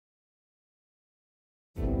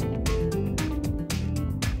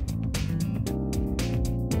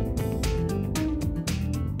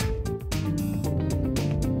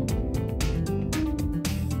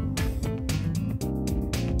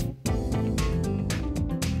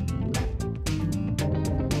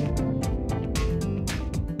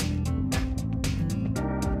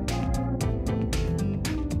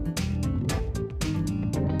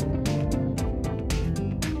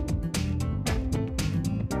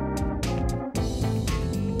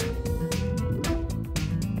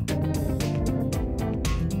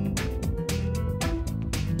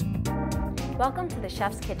Welcome to the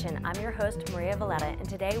Chef's Kitchen. I'm your host, Maria Valletta, and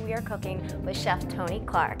today we are cooking with Chef Tony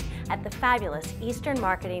Clark at the fabulous Eastern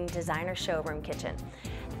Marketing Designer Showroom Kitchen.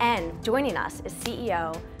 And joining us is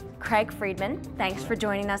CEO Craig Friedman. Thanks for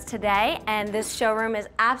joining us today, and this showroom is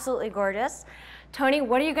absolutely gorgeous. Tony,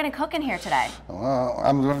 what are you going to cook in here today? Well,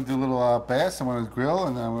 I'm going to do a little bass. I'm going to grill,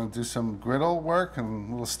 and then I'm going to do some griddle work and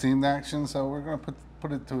a little steamed action. So we're going to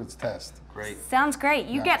put it to its test. Great. Sounds great.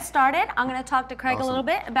 You get started. I'm going to talk to Craig a little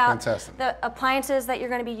bit about the appliances that you're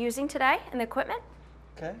going to be using today and the equipment.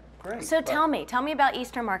 Okay, great. So tell me about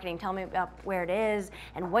Eastern Marketing. Tell me about where it is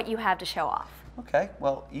and what you have to show off. Okay,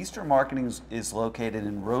 well, Eastern Marketing is located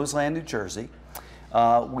in Roseland, New Jersey.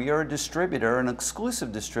 We are a distributor, an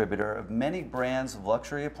exclusive distributor of many brands of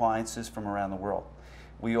luxury appliances from around the world.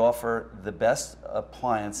 We offer the best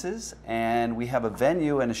appliances, and we have a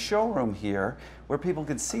venue and a showroom here where people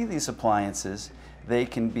can see these appliances. They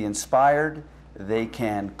can be inspired, they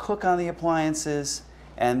can cook on the appliances,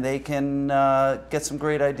 and they can get some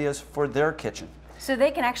great ideas for their kitchen. So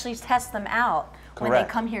they can actually test them out when they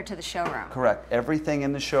come here to the showroom. Correct. Everything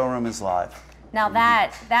in the showroom is live. Now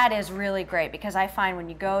that is really great, because I find when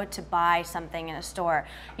you go to buy something in a store,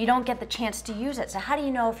 you don't get the chance to use it. So how do you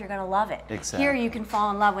know if you're going to love it? Exactly. Here you can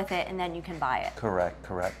fall in love with it and then you can buy it. Correct,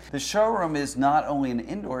 correct. The showroom is not only an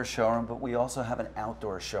indoor showroom, but we also have an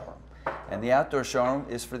outdoor showroom. And the outdoor showroom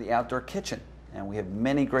is for the outdoor kitchen. And we have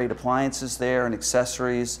many great appliances there and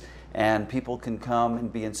accessories, and people can come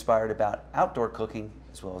and be inspired about outdoor cooking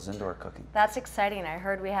as well as indoor cooking. That's exciting. I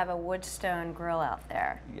heard we have a Woodstone grill out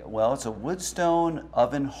there. Yeah, well, it's a Woodstone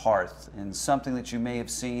oven hearth, and something that you may have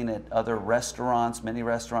seen at other restaurants. Many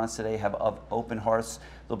restaurants today have open hearths.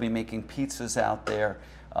 They'll be making pizzas out there,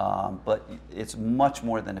 but it's much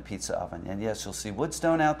more than a pizza oven. And yes, you'll see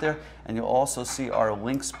Woodstone out there, and you'll also see our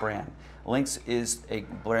Lynx brand. Lynx is a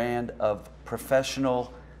brand of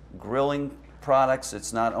professional grilling products.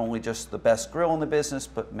 It's not only just the best grill in the business,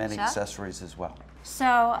 but many accessories as well.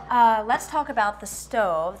 So let's talk about the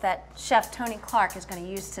stove that Chef Tony Clark is going to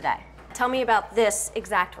use today. Tell me about this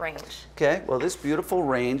exact range. Okay, well, this beautiful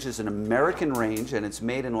range is an American range, and it's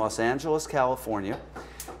made in Los Angeles, California.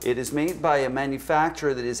 It is made by a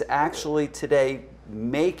manufacturer that is actually today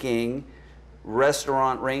making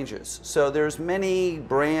restaurant ranges. So there's many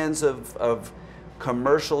brands of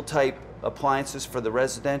commercial type appliances for the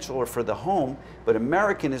residential or for the home, but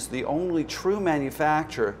American is the only true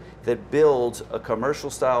manufacturer that builds a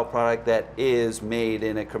commercial style product that is made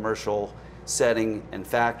in a commercial setting and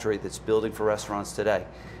factory that's building for restaurants today.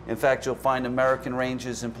 In fact, you'll find American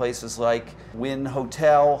ranges in places like Wynn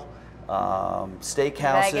Hotel,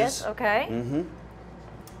 steakhouses. Vegas, okay.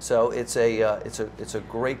 So it's a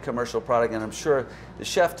great commercial product, and I'm sure the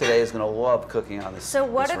chef today is going to love cooking on this. So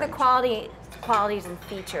what this are range. the qualities and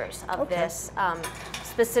features of this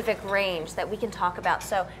specific range that we can talk about,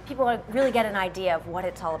 so people really get an idea of what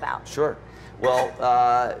it's all about? Sure.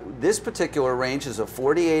 Well, this particular range is a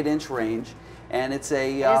 48-inch range, and it's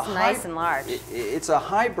a nice and large. It's a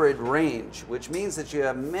hybrid range, which means that you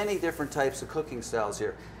have many different types of cooking styles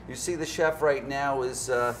here. You see the chef right now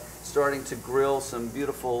is starting to grill some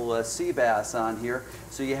beautiful sea bass on here.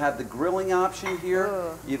 So you have the grilling option here.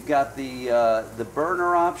 Ooh. You've got the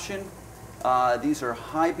burner option. These are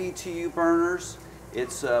high BTU burners.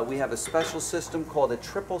 We have a special system called a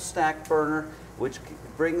triple stack burner, which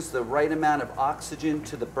brings the right amount of oxygen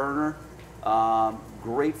to the burner.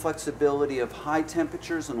 Great flexibility of high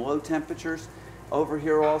temperatures and low temperatures. Over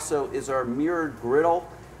here also is our mirrored griddle,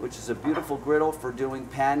 which is a beautiful griddle for doing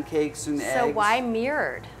pancakes and eggs. So why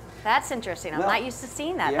mirrored? That's interesting. I'm not used to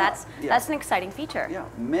seeing that. Yeah, that's an exciting feature. Yeah,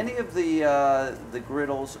 many of the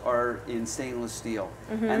griddles are in stainless steel,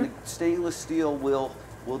 and the stainless steel will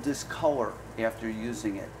discolor after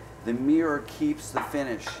using it. The mirror keeps the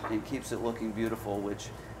finish and keeps it looking beautiful, which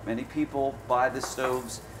many people buy the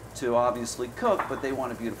stoves to obviously cook, but they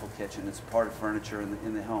want a beautiful kitchen. It's part of furniture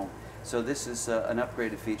in the home. So this is an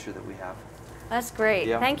upgraded feature that we have. That's great.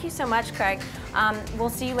 Yeah. Thank you so much, Craig. We'll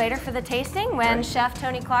see you later for the tasting when Chef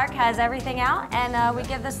Tony Clark has everything out and we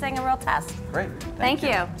give this thing a real test. Great. Thank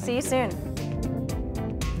you. See you soon.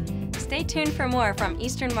 Stay tuned for more from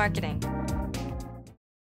Eastern Marketing.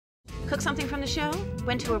 Cook something from the show?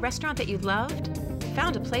 Went to a restaurant that you loved?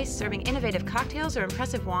 Found a place serving innovative cocktails or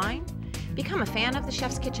impressive wine? Become a fan of the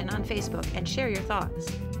Chef's Kitchen on Facebook and share your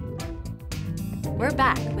thoughts. We're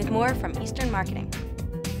back with more from Eastern Marketing.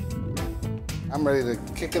 I'm ready to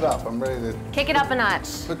kick it up. I'm ready to kick it up a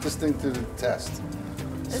notch. Put this thing to the test.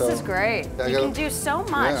 This is great. You can do so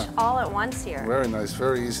much all at once here. Very nice.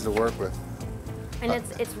 Very easy to work with. And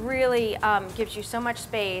it's really gives you so much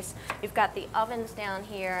space. You've got the ovens down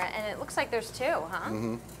here, and it looks like there's two,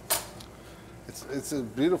 huh? It's a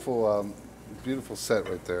beautiful, beautiful set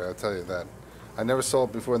right there. I'll tell you that. I never saw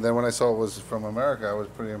it before, and then when I saw it was from America, I was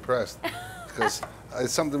pretty impressed because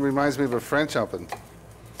it's something that reminds me of a French oven.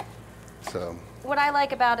 So. What I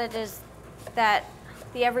like about it is that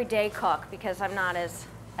the everyday cook, because I'm not as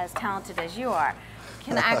talented as you are,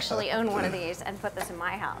 can actually own one of these and put this in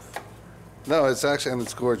my house. No, it's actually, and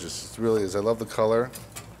it's gorgeous. It really is. I love the color.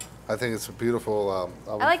 I think it's a beautiful oven.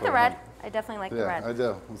 I like for the a red. home. I definitely like the Yeah, red. I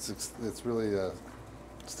do. It's really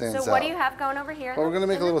stands out. So what do you have going over here? Well, we're going to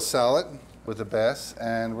make a little salad with the bass,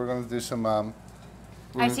 and we're going to do some.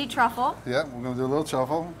 I see truffle. Yeah, we're going to do a little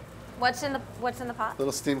truffle, What's in the pot?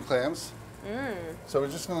 little steamed clams. So we're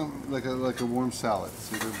just going to like a warm salad.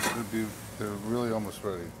 See, they're really almost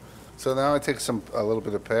ready. So now I take a little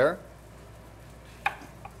bit of pear,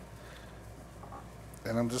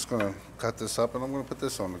 and I'm just going to cut this up, and I'm going to put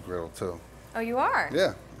this on the griddle too. Oh, you are?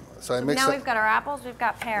 Yeah. So I So mix now that. we've got our apples, we've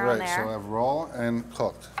got pear on Right. So I there. have raw and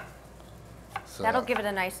cooked. So, That'll give it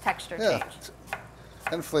a nice texture yeah, change.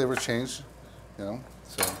 and flavor change, you know.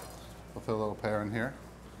 So we'll put a little pear in here.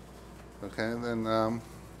 Okay, and then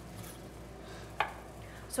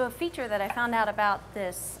So a feature that I found out about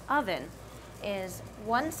this oven is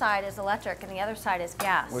one side is electric and the other side is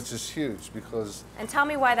gas. which is huge because, And tell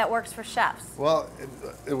me why that works for chefs. well,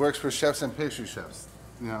 it works for chefs and pastry chefs,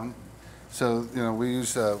 you know. So you know we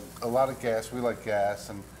use a lot of gas. We like gas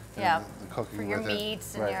and you know, Yeah, the cooking for your with it.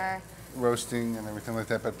 meats and Right. your- roasting and everything like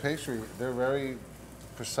that. But pastry, they're very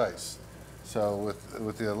precise. So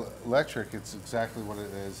with the electric, it's exactly what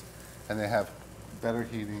it is, and they have better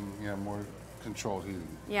heating, you know, more controlled heating.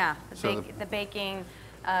 Yeah, So the baking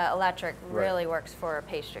electric Right. really works for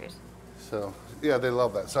pastries. So yeah, they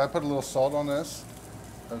love that. So I put a little salt on this,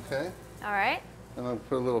 okay, All right, and I'll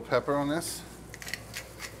put a little pepper on this.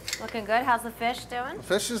 looking good. How's the fish doing? The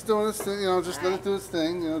fish is doing its thing, you know, just let it do its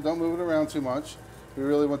thing. You know, don't move it around too much. We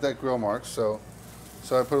really want that grill mark. So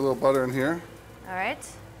I put a little butter in here, All right,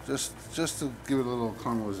 just to give it a little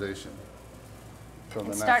caramelization. From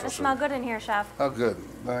it's the starting to natural smell sugar. good in here, chef. Oh, good.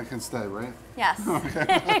 Then I can stay, right? Yes,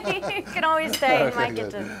 you can always stay in my Okay,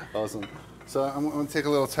 good. kitchen. Awesome. So I'm going to take a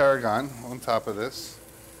little tarragon on top of this,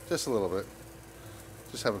 just a little bit.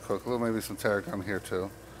 Just have it cook. A little, maybe some tarragon here too.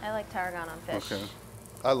 I like tarragon on fish. Okay.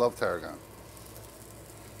 I love tarragon.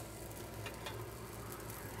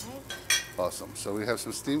 Right. Awesome. So we have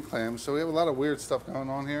some steamed clams. So we have a lot of weird stuff going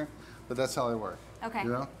on here, but that's how they work. Okay. You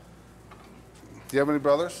know? Do you have any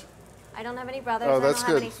brothers? I don't have any brothers. Oh, I that's don't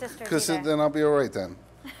have good. any sisters Because either. then I'll be all right then.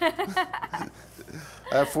 I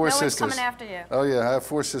have four No one's sisters. coming after you. Oh yeah, I have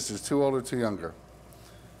four sisters. 2 older, 2 younger.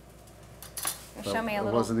 Show me a It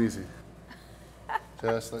little wasn't easy.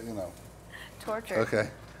 Just let you know. torture. Okay.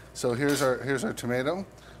 So here's our tomato.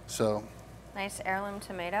 So Nice heirloom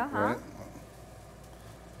tomato, huh? right.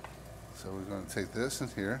 So we're going to take this in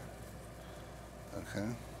here. Okay.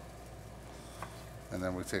 And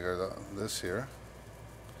then we take this here.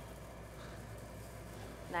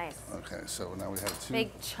 Nice. Okay. So now we have 2.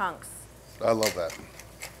 Big chunks. I love that.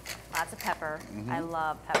 Lots of pepper. Mm-hmm. I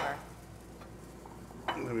love pepper.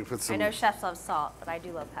 Let me put some. I know chefs love salt, but I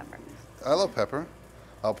do love pepper. I love pepper.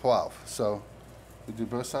 I'll poivre. So we do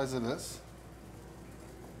both sides of this.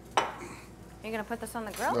 You're gonna put this on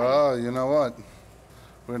the grill? Oh, you know what?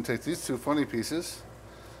 We're going to take these 2 funny pieces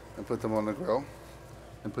and put them on the grill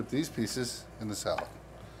and put these pieces in the salad.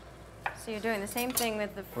 So you're doing the same thing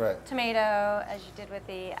with the Right. tomato as you did with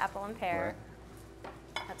the apple and pear.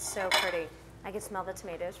 That's so pretty. I can smell the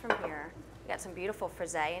tomatoes from here. You got some beautiful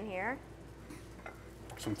frisee in here.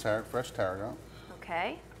 Some fresh tarragon.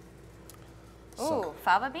 Okay. Some- Ooh,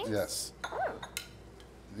 fava beans? Yes. Ooh,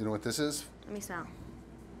 You know what this is? let me smell.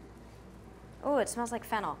 Ooh, it smells like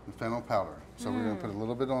fennel. Fennel powder. So we're going to put a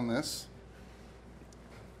little bit on this.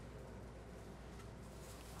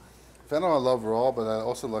 Fennel I love raw, but I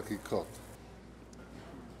also like it cooked.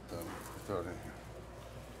 So throw it in here.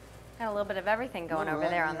 Got a little bit of everything going Little over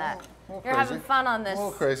bit, there on yeah, that. a little You're having crazy. fun on A this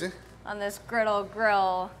little crazy.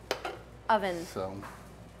 grill oven. So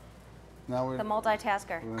now we're The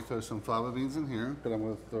multitasker. going to throw some fava beans in here, but I'm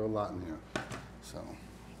going to throw a lot in here. So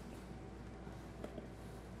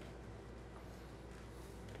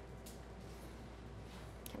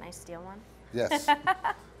Can I steal one? yes.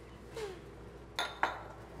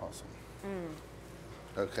 Awesome.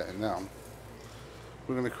 Okay, now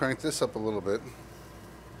we're going to crank this up a little bit.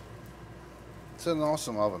 It's an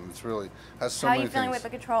awesome oven. It's really has so How are many you feeling things.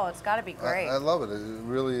 with the control? It's got to be great. I love it. It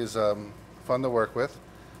really is fun to work with,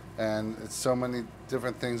 and it's so many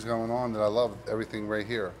different things going on that I love everything right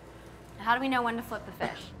here. How do we know when to flip the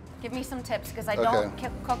fish? Give me some tips because I Okay.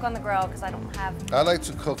 don't cook on the grill because I don't have I like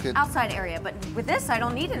to cook it. outside area. But with this, I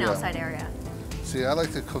don't need an Yeah. outside area. See, I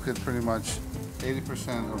like to cook it pretty much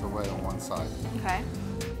 80% of the way on one side. Okay.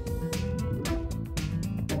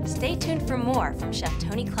 Stay tuned for more from Chef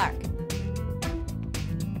Tony Clark.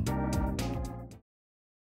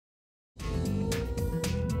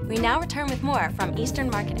 We now return with more from Eastern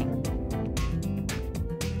Marketing.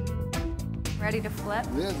 Ready to flip?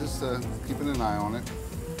 Yeah, just keeping an eye on it.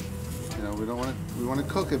 You know, we want to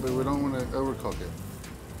cook it, but we don't want to overcook it.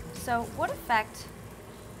 So what effect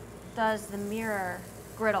does the mirror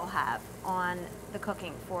griddle have on the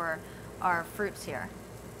cooking for our fruits here?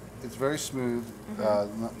 It's very smooth,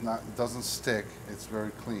 it doesn't stick, it's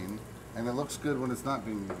very clean, and it looks good when it's not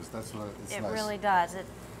being used. That's what it's nice. It really does.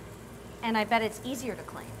 And I bet it's easier to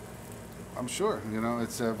clean. I'm sure, you know,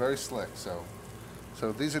 it's very slick, so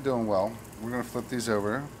these are doing well. We're gonna flip these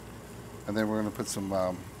over, and then we're gonna put some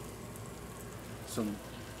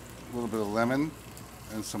little bit of lemon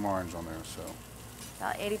and some orange on there, so.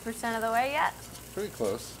 About 80% of the way yet. Pretty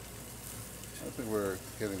close. I think we're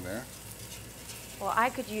getting there. Well, I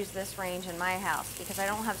could use this range in my house because I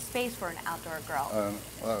don't have space for an outdoor grill.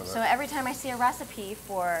 Well, So every time I see a recipe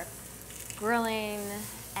for grilling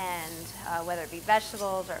and whether it be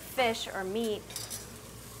vegetables or fish or meat,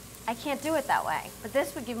 I can't do it that way. But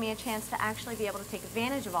this would give me a chance to actually be able to take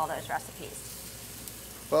advantage of all those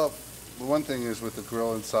recipes. well, the one thing is with the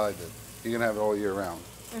grill inside that you can have it all year round.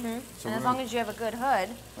 So And we're as long as you have a good hood.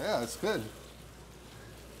 Yeah, it's good.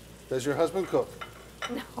 Does your husband cook?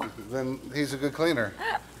 No. Then he's a good cleaner.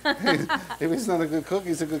 If he's not a good cook,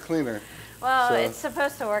 he's a good cleaner. Well, So- it's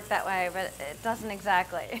supposed to work that way, but it doesn't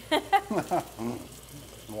exactly.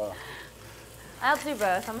 Wow. I'll do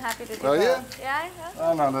both. I'm happy to do Oh, yeah? both. Yeah?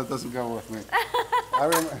 Oh, no, that doesn't go with me. I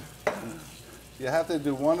remember, you have to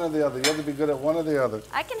do one or the other. You have to be good at one or the other.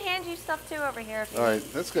 I can hand you stuff too over here if you All need,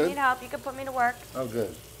 right, that's if you good. need help. You can put me to work. Oh,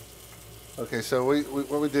 good. Okay, so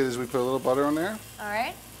what we did is we put a little butter on there. All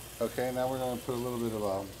right? Okay, now we're going to put a little bit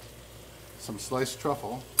of some sliced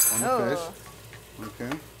truffle on the Oh. fish.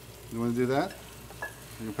 Okay, you want to do that?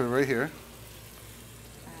 You can put it right here.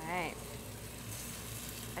 All right.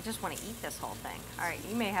 I just want to eat this whole thing. All right,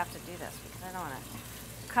 you may have to do this because I don't want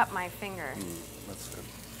to cut my finger. That's good.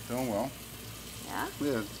 Doing well. Yeah?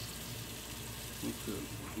 Yeah. That's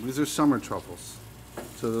good. These are summer truffles,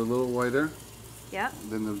 so they're a little whiter Yep.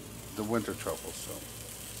 than the winter truffles. So.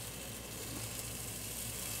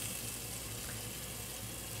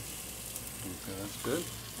 Okay, that's good.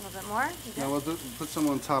 A little bit more? You Now good? we'll put some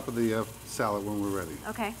on top of the salad when we're ready.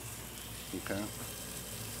 Okay. Okay.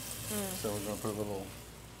 So we're gonna put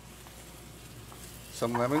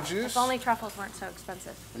some lemon juice. If only truffles weren't so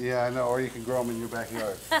expensive. Yeah, I know. Or you can grow them in your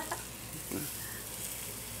backyard.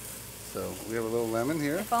 So we have a little lemon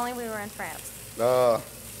here. If only we were in France.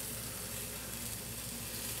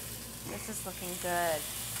 This is looking good.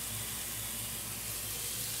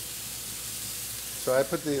 So I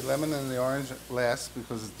put the lemon and the orange last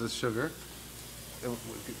because the sugar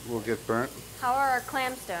will get burnt. How are our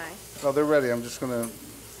clams doing? Oh, they're ready. I'm just gonna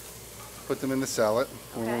put them in the salad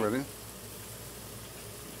when we're Okay. ready.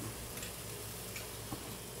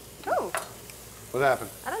 Ooh, What happened?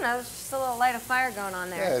 I don't know. There's just a little light of fire going on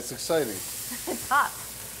Yeah, there. it's exciting. It's hot.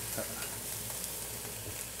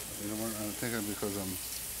 You know what? I'm thinking because I'm.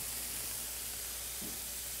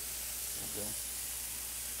 I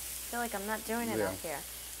feel like I'm not doing enough here.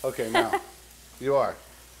 Okay, now you are.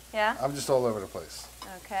 Yeah? I'm just all over the place.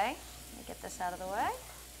 Okay. Let me get this out of the way.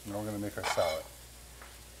 Now we're gonna make our salad.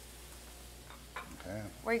 Okay,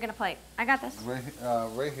 Where are you going to plate? I got this.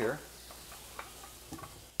 right here.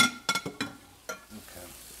 Okay.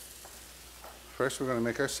 First, we're gonna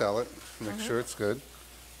make our salad. Make sure it's good.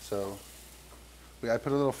 So, I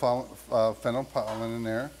put a little fennel pollen in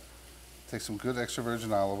there. Take some good extra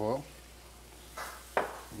virgin olive oil. A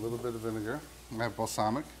little bit of vinegar. I have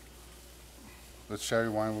balsamic. The cherry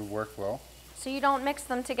wine would work well. So you don't mix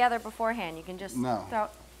them together beforehand. You can just No. throw.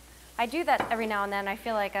 I do that every now and then. I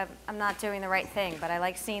feel like I'm not doing the right thing, but I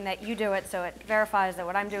like seeing that you do it, so it verifies that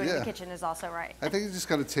what I'm doing in Yeah. the kitchen is also right. I think you just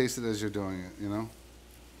gotta taste it as you're doing it, you know?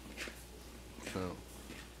 So,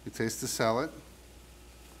 you taste the salad.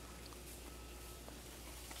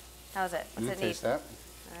 How's it? What's You it need? taste that.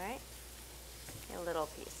 All right. A little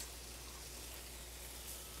piece.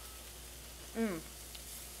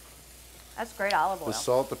 That's great olive oil. The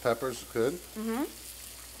salt, the pepper's good. Mm-hmm.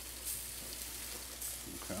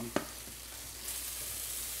 Okay.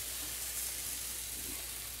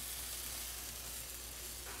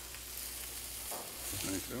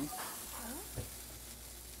 Thank you.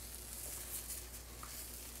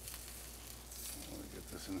 Let me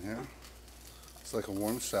get this in here. It's like a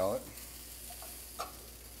warm salad.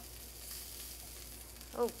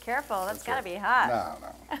 Oh, careful, that's gotta be hot.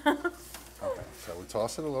 No. Okay, so we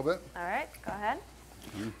toss it a little bit. All right, go ahead.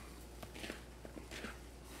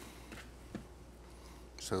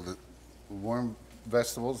 So the warm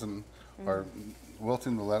vegetables and are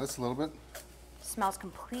wilting the lettuce a little bit. Smells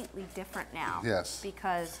completely different now. Yes.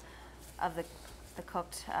 Because of the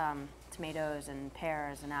cooked tomatoes and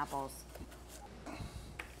pears and apples.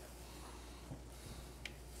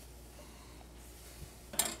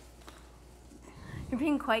 You're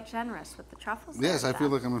being quite generous with the truffles. Yes, there, I feel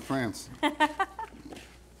Chef. like I'm in France.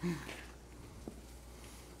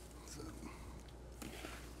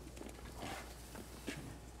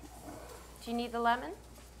 Do you need the lemon?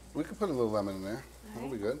 We could put a little lemon in there. That'll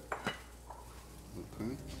be good.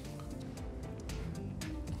 Okay.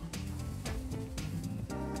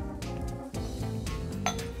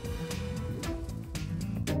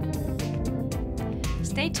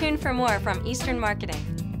 Stay tuned for more from Eastern Marketing.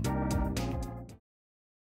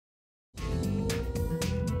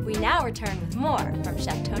 We now return with more from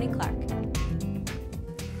Chef Tony Clark.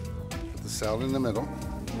 Put the salad in the middle.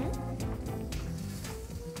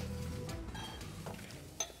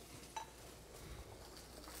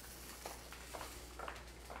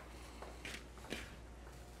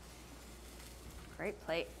 Great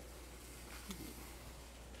plate.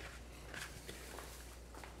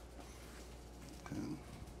 Okay.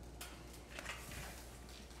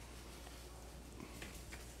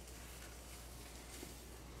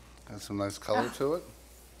 Got some nice color to it.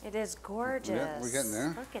 It is gorgeous. Yeah, we're getting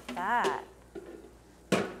there. Look at that.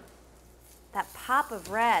 That pop of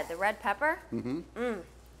red, the red pepper.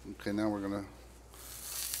 Okay, now we're gonna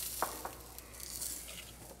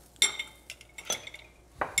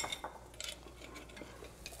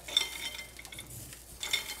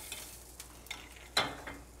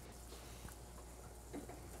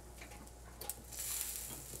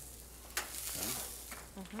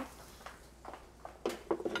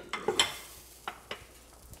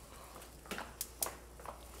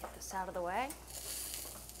Get this out of the way.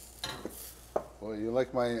 Well, you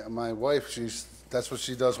like my wife, that's what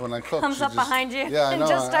she does when I cook. Comes She up behind you yeah, I and know.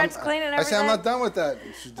 just starts cleaning I say, I'm not everything. done with that.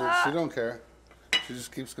 She don't care. She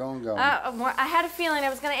just keeps going. I had a feeling I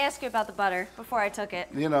was going to ask you about the butter before I took it.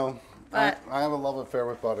 You know, I But- have a love affair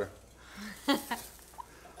with butter.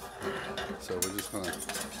 So we're just gonna,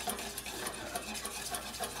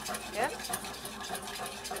 Good.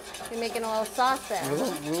 You're making a little sauce there.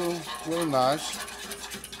 little nosh,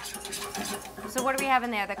 So what do we have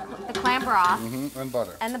in there? The clam broth and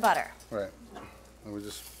butter. and the butter. Right. And we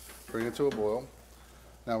just bring it to a boil.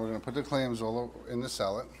 Now we're gonna put the clams all over in the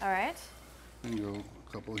salad. All right. And go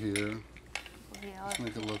a couple here.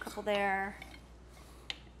 Make it A look, couple there.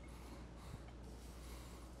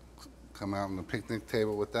 come out on the picnic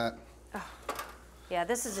table with that. Yeah,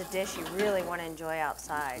 this is a dish you really want to enjoy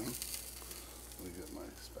outside. Let me get my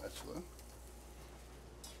spatula.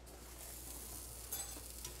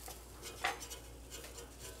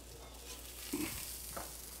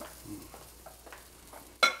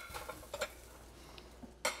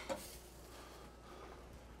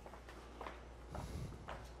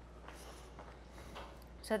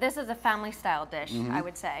 So this is a family style dish, I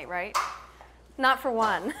would say, right? Not for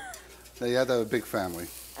one. Now you have to have a big family.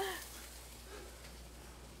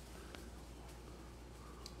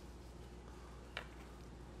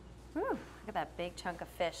 Ooh, look at that big chunk of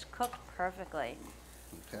fish, cooked perfectly.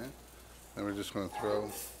 Okay. Then we're just gonna throw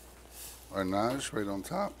our nage right on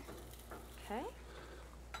top. Okay.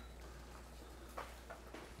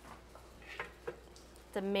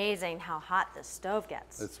 It's amazing how hot this stove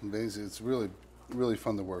gets. It's amazing. It's really, really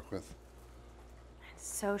fun to work with. It's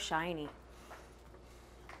so shiny.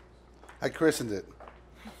 I christened it.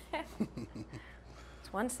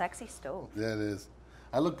 It's one sexy stove. Yeah, it is.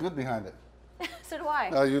 I look good behind it. So do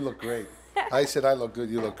I. Oh, you look great. I said I look good.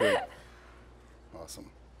 You look great. Awesome.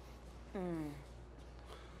 I think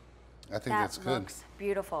That that's good. looks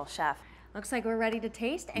beautiful, Chef. Looks like we're ready to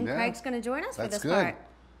taste, and Yeah. Craig's going to join us for That's this good. part.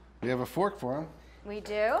 We have a fork for him. We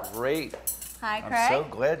do. Great. Hi, Craig. I'm so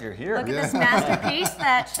glad you're here. Look at this masterpiece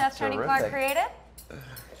that Chef Tony Clark Terrific. created.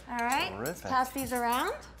 All right, let's Terrific. pass these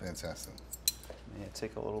around. Fantastic. Yeah,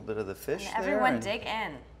 take a little bit of the fish And there. everyone and- dig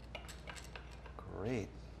in. Great.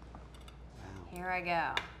 Here I go.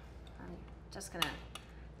 I'm just going to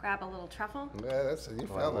grab a little truffle. Yeah, that's it. You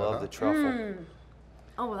Oh, I found that, love huh? the truffle.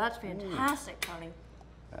 Oh, well, that's fantastic, Tony.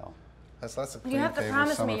 Well, That's lots of You clean have to flavors, promise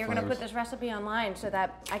me summer you're going to put flavors. this recipe online so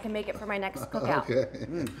that I can make it for my next cookout.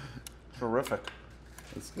 Okay. terrific.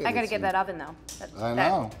 That's good. I got to That's get good. that oven, though. I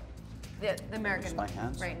know. The American my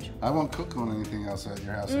hands. range. I won't cook on anything else at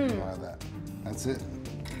your house if you don't have that. That's it.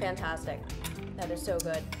 Fantastic. That is so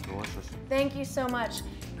good. Delicious. Thank you so much.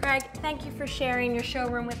 Craig, thank you for sharing your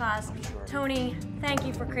showroom with us. Tony, thank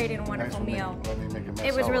you for creating a wonderful meal. Let me make a mess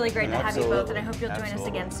It was of really great to have you both, and I Absolutely. hope you'll join us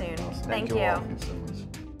again soon. Absolutely. Thank you all. you.